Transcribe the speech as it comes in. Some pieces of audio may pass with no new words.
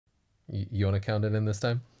You want to count it in this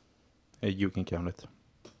time? You can count it.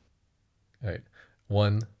 All right.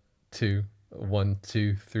 1, 2, 1,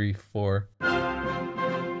 2, 3, 4.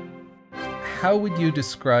 How would you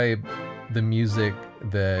describe the music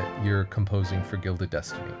that you're composing for Gilded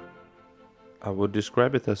Destiny? I would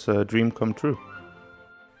describe it as a dream come true.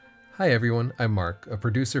 Hi everyone, I'm Marc, a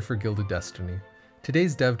producer for Gilded Destiny.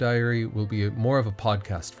 Today's Dev Diary will be more of a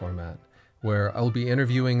podcast format, where I'll be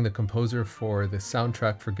interviewing the composer for the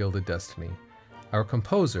soundtrack for Gilded Destiny. Our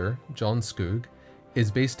composer, Skoog, is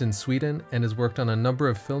based in Sweden and has worked on a number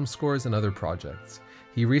of film scores and other projects.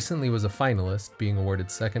 He recently was a finalist, being awarded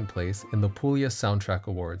second place in the Puglia Soundtrack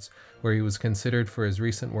Awards, where he was considered for his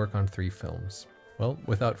recent work on 3 films. Well,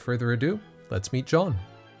 without further ado, let's meet John.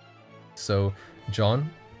 So, John,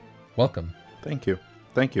 welcome. Thank you.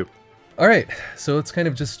 Thank you. All right, so let's kind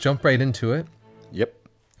of just jump right into it. Yep.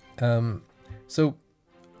 So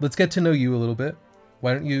let's get to know you a little bit.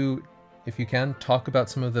 Why don't you, if you can, talk about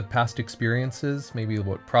some of the past experiences, maybe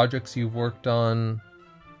what projects you've worked on.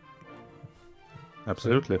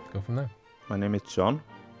 Absolutely. So, go from there. My name is John.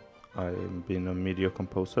 I've been a media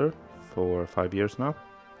composer for 5 years now,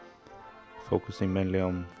 focusing mainly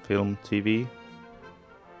on film, TV,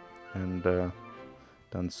 and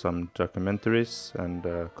done some documentaries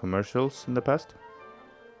and commercials in the past.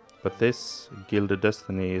 But this, Gilded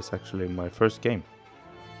Destiny, is actually my first game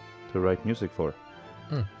to write music for.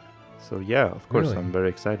 So yeah, of course, Really? I'm very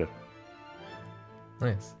excited.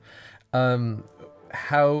 Nice.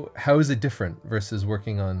 How is it different versus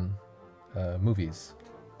working on movies?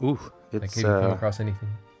 Ooh, Like, it's have you come across anything?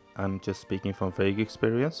 I'm just speaking from vague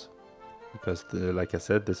experience because, like I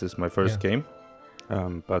said, this is my first game.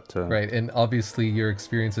 Right, and obviously your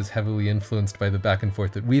experience is heavily influenced by the back and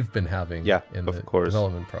forth that we've been having in the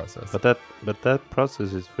development process. But that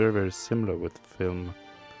process is very, very similar with film,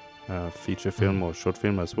 feature film or short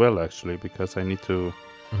film as well, actually, because I need to.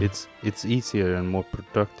 It's easier and more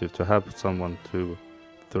productive to have someone to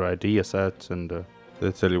throw ideas at, and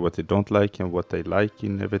they tell you what they don't like and what they like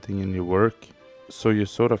in everything in your work. So you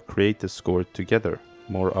sort of create the score together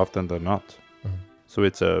more often than not. So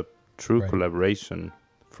it's a true collaboration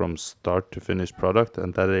from start to finished product,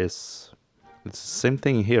 and it's the same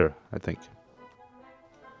thing here, I think.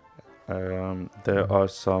 There are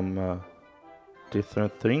some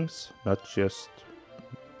different things, not just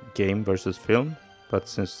game versus film, but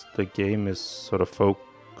since the game is sort of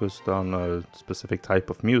focused on a specific type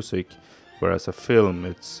of music, whereas a film,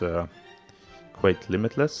 it's quite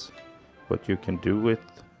limitless what you can do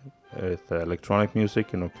with electronic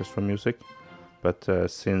music and orchestral music. But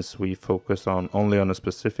since we focus only on a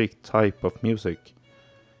specific type of music,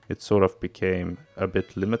 it sort of became a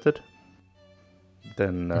bit limited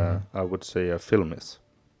than I would say a film is.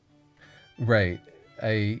 Right.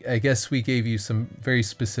 I guess we gave you some very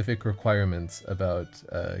specific requirements about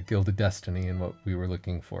Gilded Destiny and what we were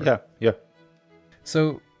looking for. Yeah.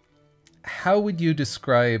 So how would you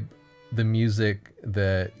describe the music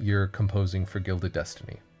that you're composing for Gilded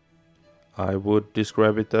Destiny? I would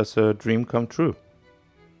describe it as a dream come true.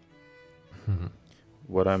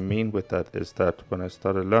 What I mean with that is that when I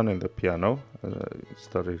started learning the piano,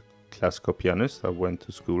 studied classical pianist, I went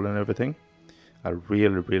to school and everything. I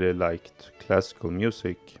really liked classical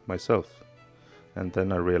music myself. And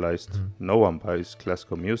then I realized no one buys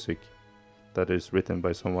classical music that is written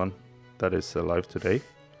by someone that is alive today.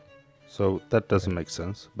 So that doesn't make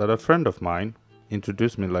sense. But a friend of mine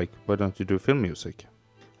introduced me like, why don't you do film music?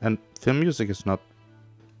 And film music is not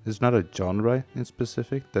a genre in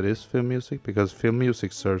specific that is film music, because film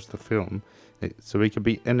music serves the film. So it can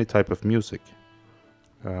be any type of music,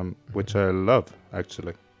 which I love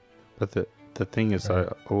actually. But the thing is,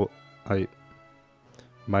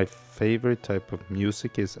 my favorite type of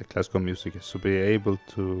music is classical music. So be able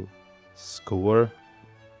to score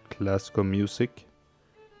classical music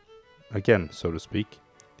again, so to speak,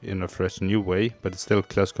 in a fresh new way, but it's still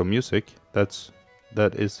classical music.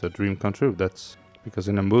 That is a dream come true. That's because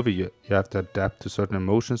in a movie you have to adapt to certain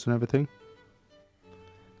emotions and everything.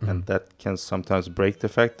 And that can sometimes break the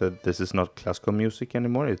fact that this is not classical music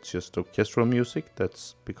anymore. It's just orchestral music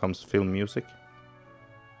that becomes film music.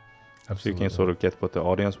 Absolutely. So you can sort of get what the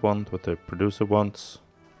audience wants, what the producer wants,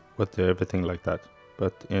 everything like that.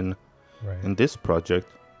 But in this project,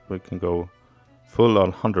 we can go full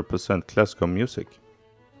on 100% classical music.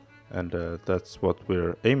 And that's what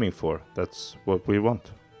we're aiming for. That's what we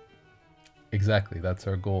want. Exactly, that's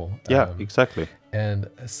our goal. Yeah, exactly. And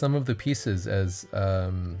some of the pieces, as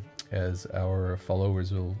our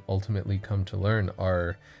followers will ultimately come to learn,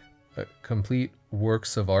 are complete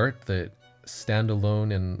works of art that stand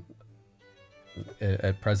alone in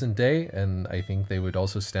at present day, and I think they would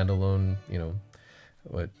also stand alone,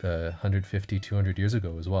 150, 200 years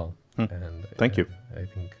ago as well. And Thank you. I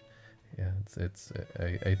think, yeah,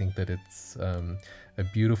 I think that it's a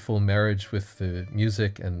beautiful marriage with the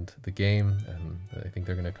music and the game, and I think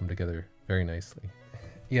they're going to come together very nicely.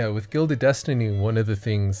 Yeah, with Gilded Destiny, one of the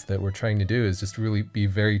things that we're trying to do is just really be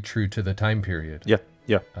very true to the time period. Yeah.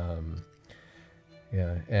 Yeah,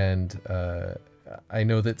 and I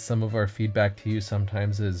know that some of our feedback to you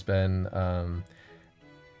sometimes has been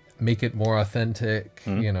make it more authentic,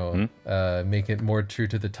 make it more true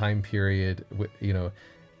to the time period.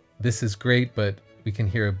 This is great, but we can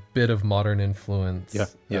hear a bit of modern influence.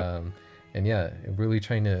 Yeah. And really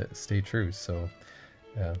trying to stay true. So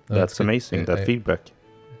that's amazing, that feedback,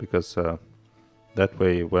 because that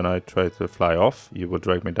way when I try to fly off, you will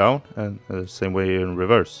drag me down, and the same way in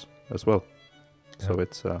reverse as well. So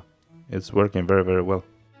it's working very, very well.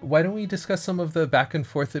 Why don't we discuss some of the back and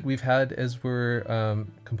forth that we've had as we're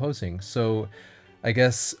composing? So I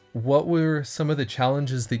guess, what were some of the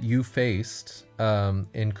challenges that you faced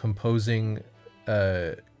in composing,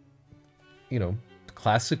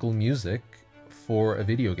 classical music for a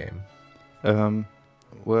video game?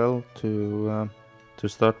 Well, to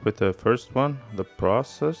start with the first one, the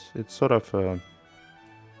process, it's sort of,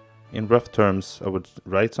 in rough terms, I would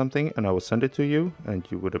write something and I would send it to you, and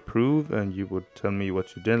you would approve, and you would tell me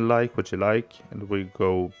what you didn't like, what you like, and we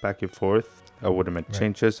go back and forth. I would have made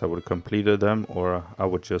changes, I would have completed them, or I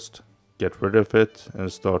would just get rid of it and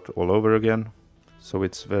start all over again. So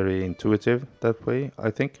it's very intuitive that way, I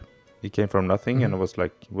think. It came from nothing, and I was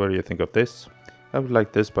like, what do you think of this? I would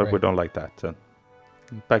like this, but we don't like that. And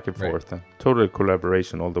back and forth, and total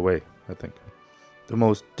collaboration all the way, I think. The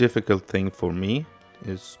most difficult thing for me,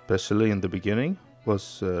 especially in the beginning,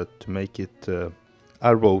 was to make it...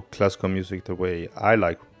 I wrote classical music the way I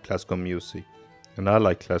like classical music. And I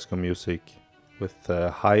like classical music with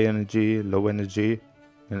high energy, low energy,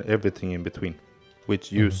 and everything in between.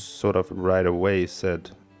 Which you sort of right away said,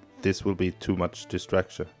 this will be too much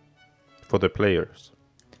distraction for the players.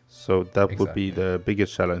 So that would be the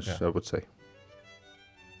biggest challenge, I would say.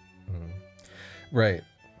 Right.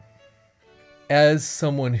 As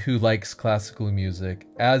someone who likes classical music,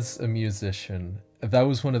 as a musician, that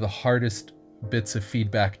was one of the hardest bits of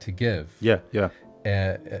feedback to give. Yeah.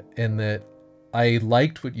 And that I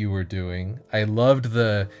liked what you were doing. I loved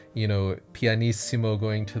the, pianissimo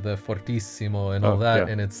going to the fortissimo and all that.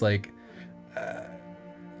 Yeah. And it's like,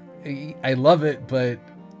 I love it, but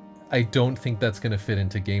I don't think that's going to fit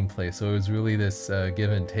into gameplay. So it was really this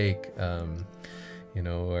give and take,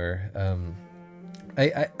 where...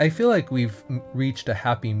 I feel like we've reached a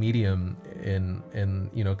happy medium in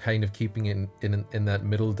kind of keeping it in that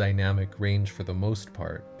middle dynamic range for the most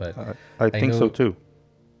part. But I think so too.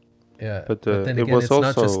 Yeah, but then again, it's also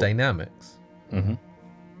not just dynamics. Mm-hmm.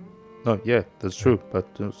 No, yeah, that's true.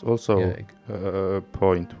 But there's also a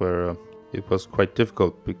point where it was quite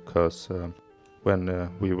difficult, because when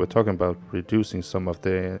we were talking about reducing some of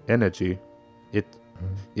the energy,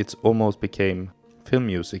 it's almost became film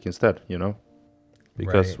music instead,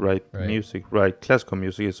 Because classical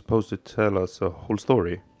music is supposed to tell us a whole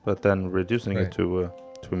story, but then reducing it to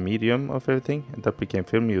a medium of everything, and that became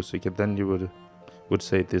film music, and then you would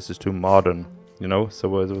say this is too modern,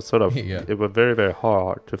 So it was sort of it was very, very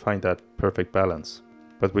hard to find that perfect balance,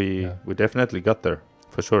 but we definitely got there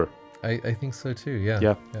for sure. I think so too.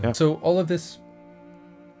 Yeah. So all of this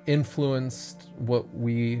influenced what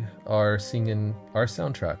we are seeing in our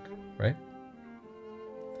soundtrack, right?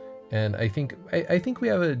 And I think we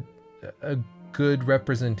have a good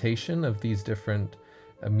representation of these different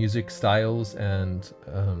music styles and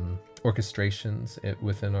orchestrations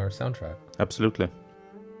within our soundtrack. Absolutely.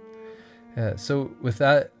 So with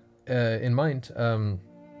that in mind,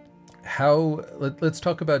 let's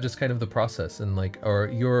talk about just kind of the process and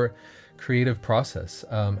your creative process.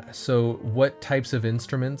 So what types of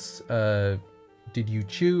instruments did you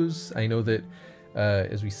choose? I know that,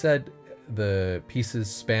 as we said, the pieces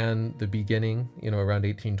span the beginning, around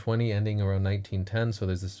 1820, ending around 1910. So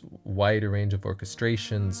there's this wider range of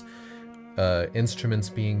orchestrations, instruments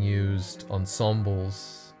being used,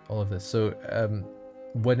 ensembles, all of this. So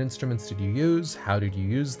what instruments did you use? How did you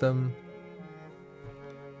use them?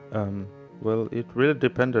 Well, it really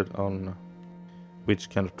depended on which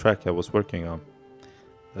kind of track I was working on.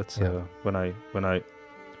 That's when I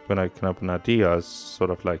come up with an idea, it's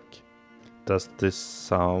sort of like, does this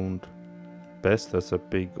sound best as a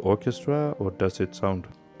big orchestra, or does it sound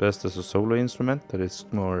best as a solo instrument that is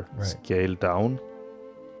more scaled down?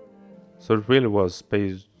 So it really was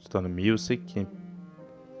based on the music in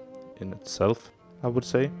itself, I would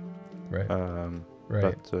say. Right.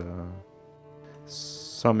 Right. But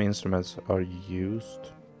some instruments are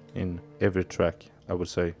used in every track, I would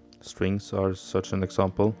say. Strings are such an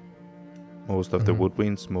example. Most of the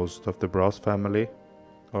woodwinds, most of the brass family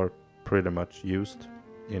are pretty much used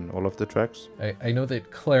in all of the tracks. I know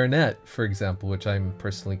that clarinet, for example, which I'm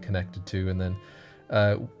personally connected to, and then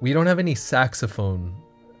we don't have any saxophone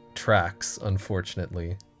tracks,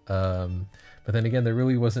 unfortunately. But then again, there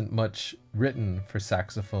really wasn't much written for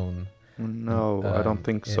saxophone. No, I don't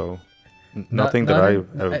think so. Nothing that I've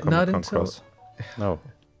ever come across. No.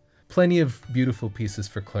 Plenty of beautiful pieces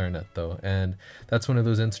for clarinet, though, and that's one of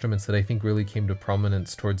those instruments that I think really came to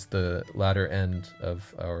prominence towards the latter end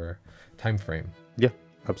of our time frame. Yeah,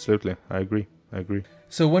 absolutely. I agree.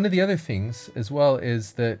 So one of the other things as well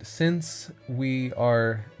is that since we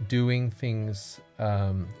are doing things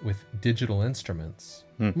with digital instruments,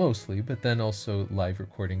 mostly, but then also live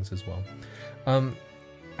recordings as well,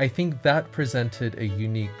 I think that presented a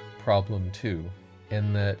unique problem too,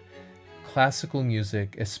 in that classical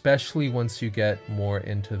music, especially once you get more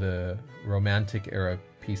into the romantic era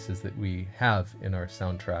pieces that we have in our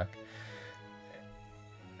soundtrack,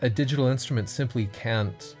 a digital instrument simply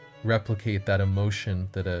can't replicate that emotion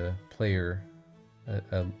that a player,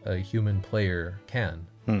 a human player can.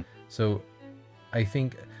 So I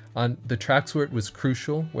think on the tracks where it was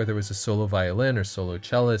crucial, where there was a solo violin or solo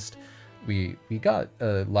cellist, we got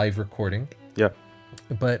a live recording. Yeah.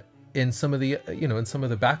 But in some of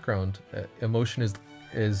the background, emotion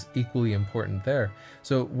is equally important there.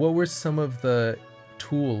 So what were some of the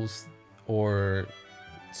tools or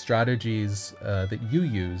strategies that you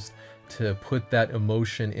used to put that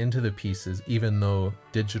emotion into the pieces, even though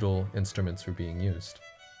digital instruments were being used?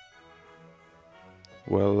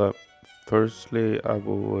 Well, firstly, I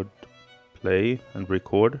would play and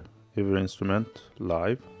record every instrument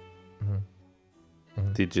live,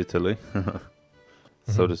 digitally,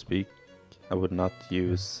 so to speak. I would not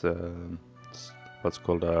use what's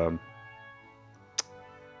called a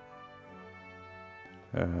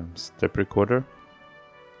step recorder,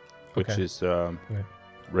 which is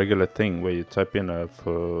regular thing where you type in a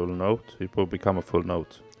full note, it will become a full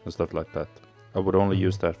note and stuff like that. I would only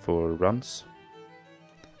use that for runs.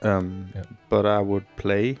 But I would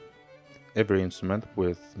play every instrument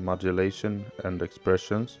with modulation and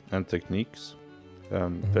expressions and techniques,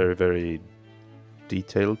 very, very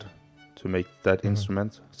detailed to make that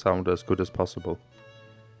instrument sound as good as possible.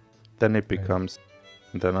 Then it becomes,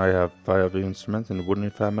 then I have 5 instruments in the wooden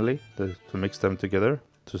family to mix them together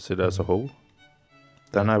to sit as a whole.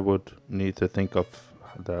 Then I would need to think of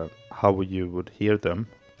how you would hear them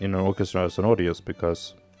in an orchestra as an audience,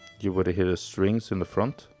 because you would hear the strings in the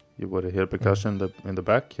front, you would hear percussion in the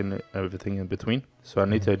back, and everything in between. So I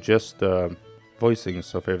need to adjust the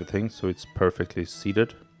voicings of everything so it's perfectly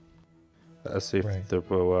seated, as if there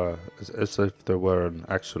were an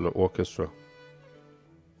actual orchestra.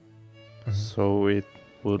 So it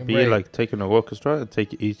would be like taking an orchestra and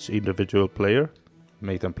take each individual player,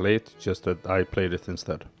 make them play it, just that I played it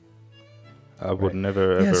instead. I would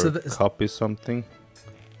never ever copy something,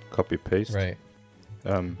 copy paste.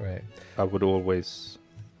 I would always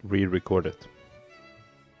re-record it.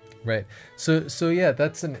 Right. So yeah,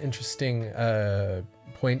 that's an interesting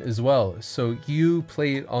point as well. So you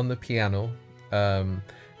played on the piano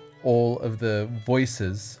all of the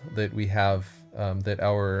voices that we have, that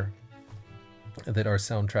our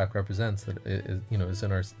soundtrack represents, that is in our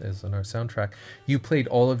soundtrack. You played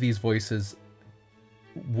all of these voices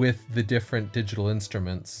with the different digital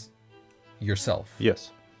instruments yourself.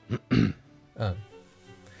 Yes.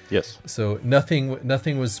 Yes. So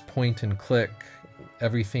nothing was point and click.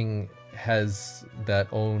 Everything has that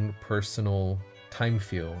own personal time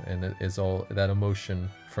feel, and it is all that emotion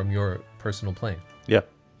from your personal playing. Yeah.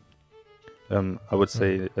 I would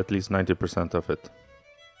say at least 90% of it.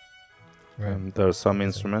 Right. There are some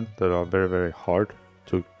instruments that are very, very hard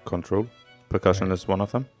to control. Percussion is one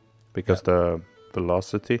of them, because the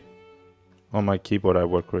velocity on my keyboard, I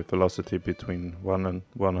work with velocity between 1 and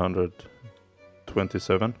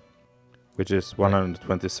 127, which is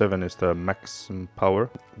 127 is the maximum power.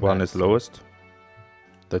 1 is lowest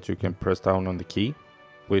that you can press down on the key,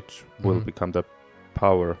 which will become the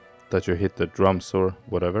power that you hit the drums or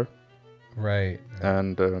whatever. Right.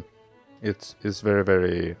 And it's very,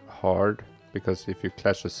 very hard, because if you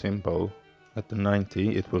clash a cymbal at the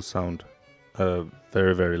 90, it will sound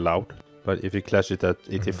very, very loud. But if you clash it at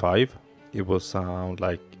 85, it will sound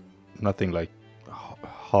like nothing, like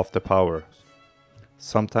half the power.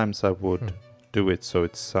 Sometimes I would do it so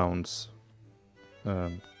it sounds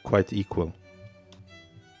quite equal.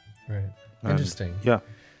 Right. Interesting. Yeah.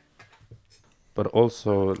 But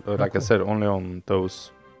also, like I cool. said, only on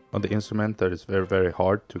the instrument that is very, very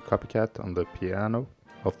hard to copycat on the piano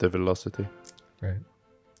of the velocity.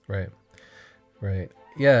 Right.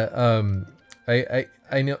 Yeah.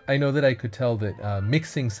 I know that I could tell that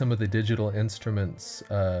mixing some of the digital instruments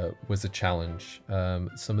was a challenge.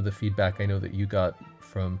 Some of the feedback I know that you got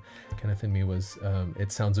from Kenneth and me was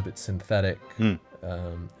it sounds a bit synthetic and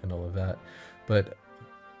all of that. But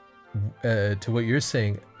to what you're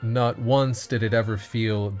saying, not once did it ever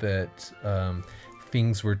feel that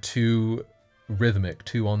things were too rhythmic,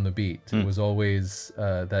 too on the beat. It was always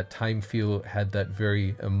that time feel had that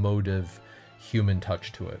very emotive human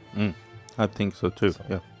touch to it. I think so too.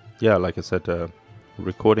 Yeah. Like I said,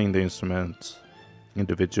 recording the instruments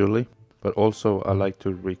individually, but also I like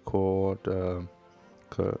to record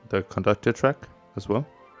the conductor track as well.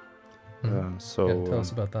 So yeah, tell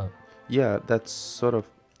us about that. Yeah, that's sort of,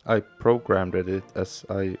 I programmed it as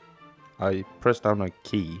I press down a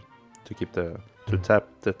key to keep to tap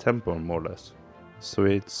the tempo more or less. So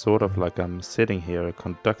it's sort of like I'm sitting here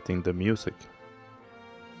conducting the music.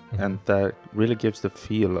 And that really gives the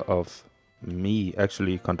feel of me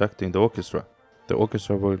actually conducting the orchestra. The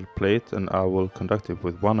orchestra will play it and I will conduct it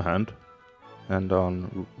with one hand. And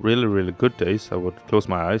on really, really good days, I would close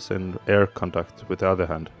my eyes and air conduct with the other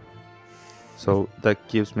hand. So that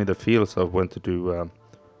gives me the feels of when to do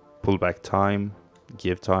pull back time,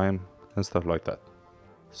 give time, and stuff like that.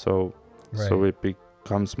 So it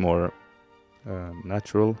becomes more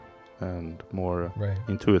natural and more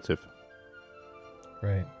intuitive.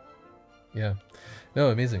 Right. Yeah.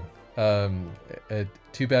 No, amazing.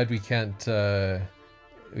 Too bad we can't.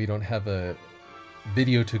 We don't have a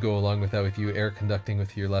video to go along with that. With you air conducting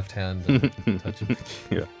with your left hand and touching.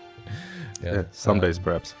 Yeah. Some days,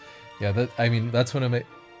 perhaps. Yeah. That's one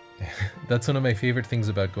of my favorite things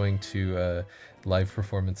about going to live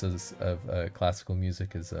performances of classical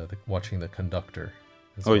music is watching the conductor.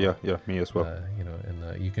 Yeah, me as well.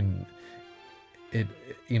 And you can.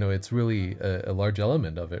 It's really a large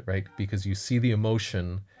element of it, right? Because you see the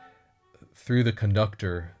emotion through the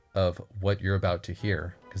conductor of what you're about to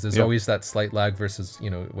hear. Because there's always that slight lag versus,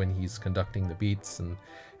 when he's conducting the beats and,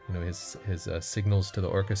 his signals to the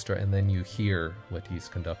orchestra, and then you hear what he's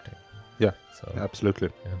conducting. Yeah, so, absolutely.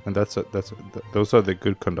 Yeah. And those are the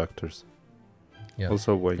good conductors. Yeah.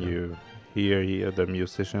 Also, when you hear the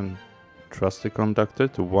musician trust the conductor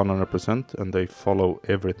to 100% and they follow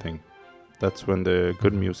everything. That's when the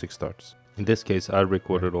good music starts. In this case, I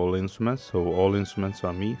recorded all instruments, so all instruments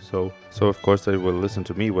are me. So of course they will listen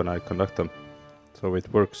to me when I conduct them. So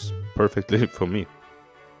it works perfectly for me.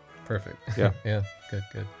 Perfect. Yeah. Yeah.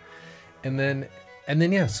 Good. And then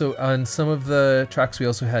yeah. So on some of the tracks, we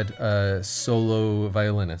also had solo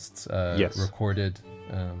violinists recorded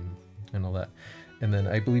and all that. And then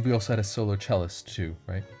I believe we also had a solo cellist too,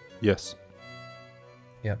 right? Yes.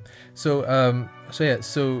 Yeah. So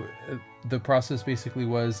the process basically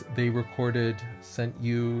was they recorded, sent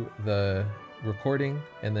you the recording,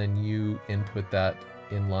 and then you input that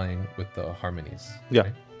in line with the harmonies. Yeah,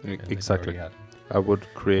 right? Exactly. I would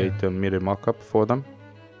create a MIDI mock-up for them,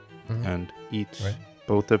 and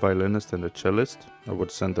both the violinist and the cellist, I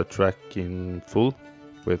would send the track in full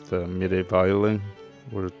with a MIDI violin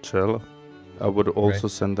or cello. I would also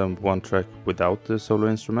send them one track without the solo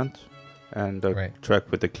instrument and a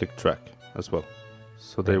track with the click track as well.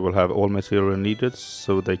 So they will have all material needed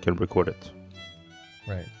so they can record it.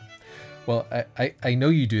 Right. Well, I know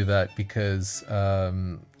you do that because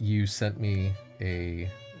you sent me the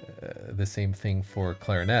same thing for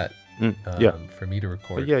clarinet for me to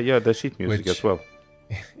record. Yeah, the sheet music as well.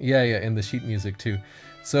 Yeah, and the sheet music too.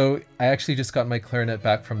 So I actually just got my clarinet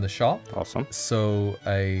back from the shop. Awesome. So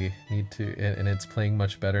I need to, and it's playing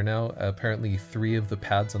much better now. Apparently 3 of the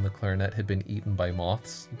pads on the clarinet had been eaten by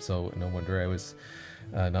moths. So no wonder I was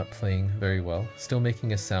not playing very well. Still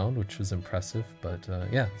making a sound, which was impressive. But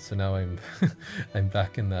so now I'm I'm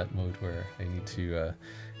back in that mode where I need to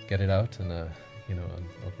get it out and I'll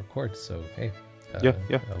record. So hey, I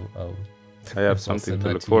have something to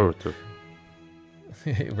look forward to.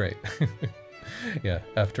 Right. Yeah,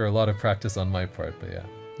 after a lot of practice on my part, but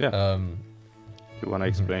yeah. You want to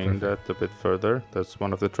explain that a bit further? That's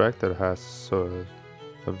one of the tracks that has a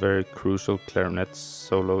very crucial clarinet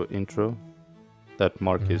solo intro that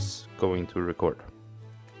Marc is going to record.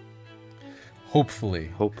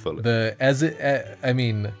 Hopefully. As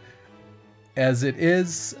it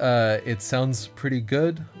is, it sounds pretty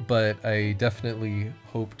good, but I definitely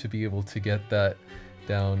hope to be able to get that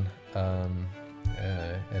down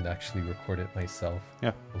and actually record it myself.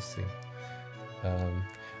 Yeah, we'll see.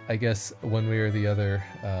 I guess one way or the other,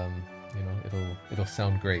 it'll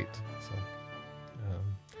sound great. So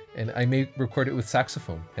And I may record it with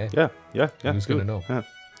saxophone. Hey, Yeah. who's gonna know? Yeah.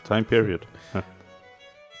 Time period. Yeah,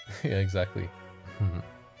 exactly.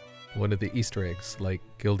 One of the Easter eggs, like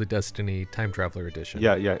Gilded Destiny Time Traveler Edition.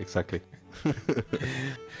 Yeah, exactly.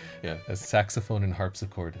 Yeah, a saxophone and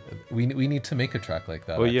harpsichord. We need to make a track like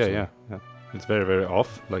that. Oh actually. yeah. It's very, very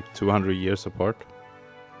off, like 200 years apart,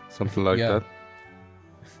 something like that.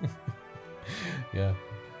 Yeah,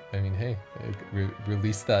 I mean, hey,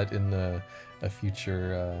 release that in a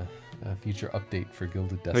future update for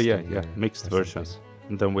Gilded Destiny. Oh yeah, mixed versions.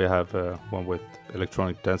 And then we have one with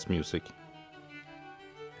electronic dance music.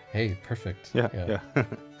 Hey, perfect. Yeah.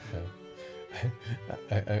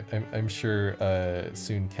 I'm sure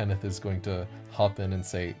soon Kenneth is going to hop in and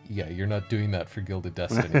say, "Yeah, you're not doing that for Gilded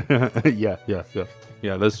Destiny." Yeah.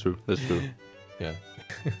 That's true. Yeah.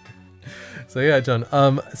 So yeah, John.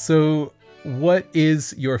 So what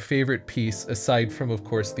is your favorite piece aside from, of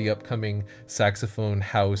course, the upcoming saxophone,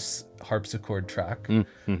 house, harpsichord track?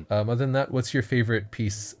 Other than that, what's your favorite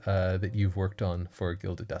piece that you've worked on for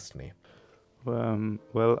Gilded Destiny?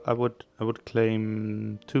 Well, I would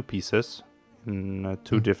claim two pieces in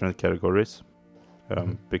two different categories,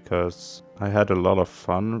 because I had a lot of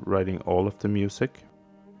fun writing all of the music,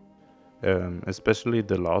 especially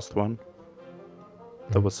the last one.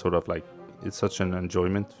 That was sort of like, it's such an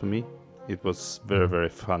enjoyment for me. It was very, very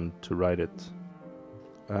fun to write it.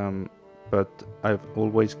 But I've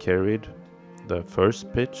always carried the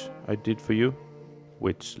first pitch I did for you,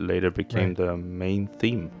 which later became the main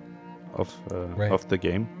theme of the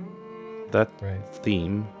game. That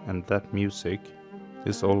theme and that music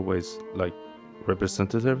is always like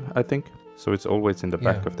representative, I think. So it's always in the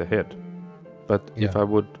back of the head. But if I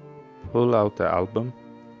would pull out the album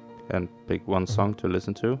and pick one song to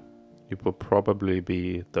listen to, it would probably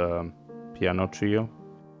be the piano trio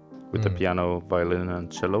with the piano, violin, and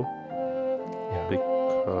cello. Yeah.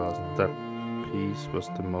 Because that piece was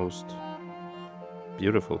the most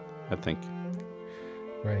beautiful, I think.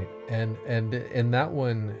 Right, and in that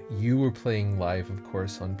one, you were playing live, of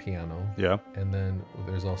course, on piano. Yeah. And then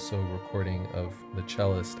there's also recording of the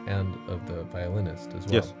cellist and of the violinist as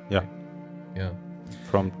well. Yes, yeah. Right? Yeah.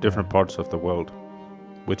 From different parts of the world,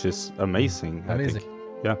 which is amazing, I think.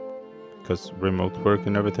 Yeah, because remote work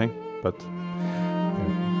and everything, but...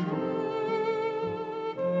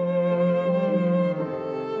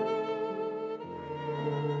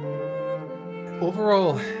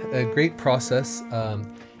 Overall, a great process,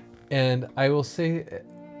 and I will say,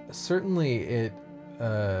 certainly it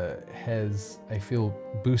has, I feel,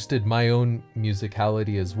 boosted my own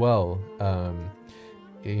musicality as well.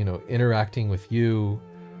 Interacting with you,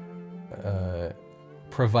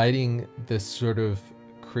 providing this sort of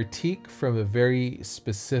critique from a very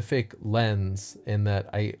specific lens, in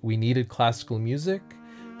that we needed classical music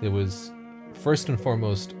that was first and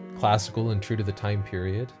foremost classical and true to the time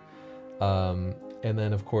period. And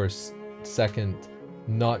then, of course, second,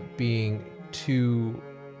 not being too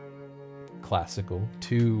classical,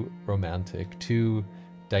 too romantic, too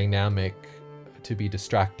dynamic to be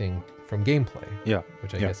distracting from gameplay. Yeah.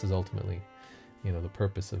 Which I guess is ultimately, the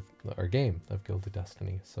purpose of our game, of Gilded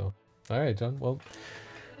Destiny. So, all right, John. Well,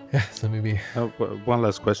 yeah, so maybe... one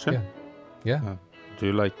last question. Yeah. Do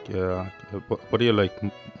you like... what do you like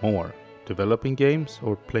more? Developing games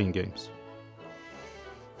or playing games?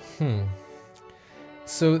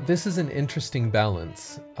 So this is an interesting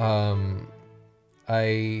balance. I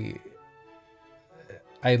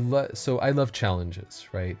love challenges,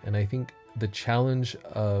 right? And I think the challenge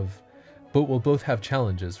of, but we'll both have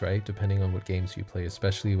challenges, right? Depending on what games you play,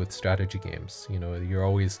 especially with strategy games. You're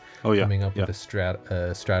always coming up with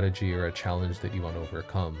a strategy or a challenge that you want to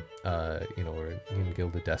overcome. Or in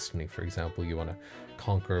Gilded Destiny, for example, you want to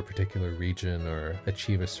conquer a particular region or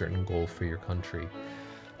achieve a certain goal for your country.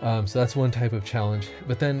 So that's one type of challenge.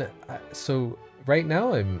 But then, so right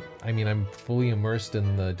now I'm fully immersed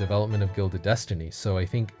in the development of Gilded Destiny. So I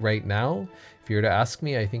think right now, if you were to ask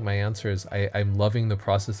me, I think my answer is I'm loving the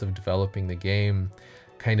process of developing the game,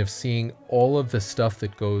 kind of seeing all of the stuff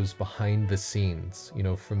that goes behind the scenes,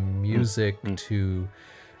 from music to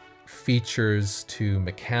features to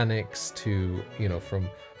mechanics to, from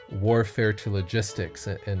warfare to logistics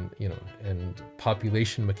and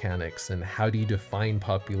population mechanics, and how do you define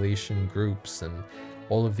population groups and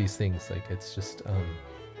all of these things. Like, it's just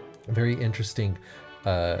very interesting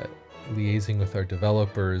liaising with our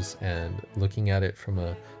developers and looking at it from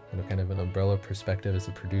a kind of an umbrella perspective as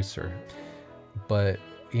a producer. But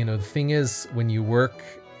the thing is, when you work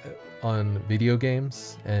on video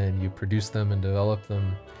games and you produce them and develop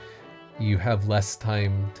them, you have less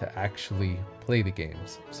time to actually play the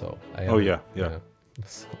games. So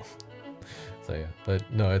so, So yeah, but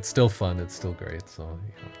no, it's still fun. It's still great. So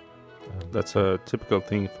That's a typical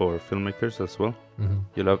thing for filmmakers as well. mhm.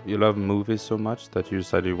 You love movies so much that you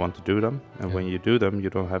decide you want to do them, and Yeah. when you do them, you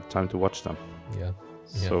don't have time to watch them. Yeah.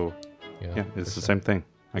 So yeah, for it's the sure. same thing,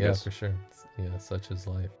 I Yeah, guess. for sure. Yeah, such is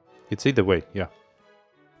life. It's either way, yeah.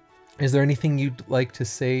 Is there anything you'd like to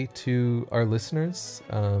say to our listeners?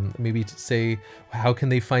 Maybe to say, how can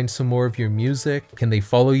they find some more of your music? Can they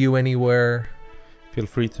follow you anywhere? Feel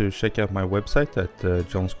free to check out my website at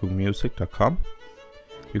johnskoogmusic.com.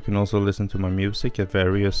 You can also listen to my music at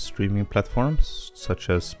various streaming platforms such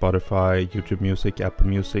as Spotify, YouTube Music, Apple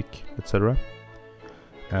Music, etc.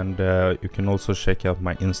 And you can also check out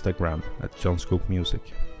my Instagram at johnskoogmusic.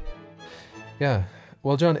 Yeah.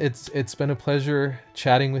 Well, John, it's been a pleasure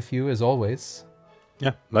chatting with you as always.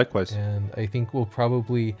 Yeah, likewise. And I think we'll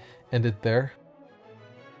probably end it there.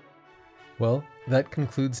 Well, that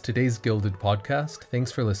concludes today's Gilded podcast.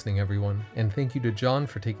 Thanks for listening, everyone. And thank you to John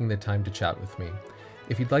for taking the time to chat with me.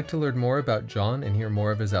 If you'd like to learn more about John and hear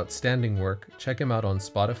more of his outstanding work, check him out on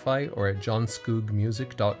Spotify or at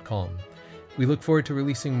johnskoogmusic.com. We look forward to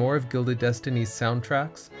releasing more of Gilded Destiny's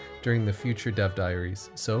soundtracks during the future Dev Diaries,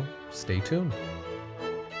 so stay tuned.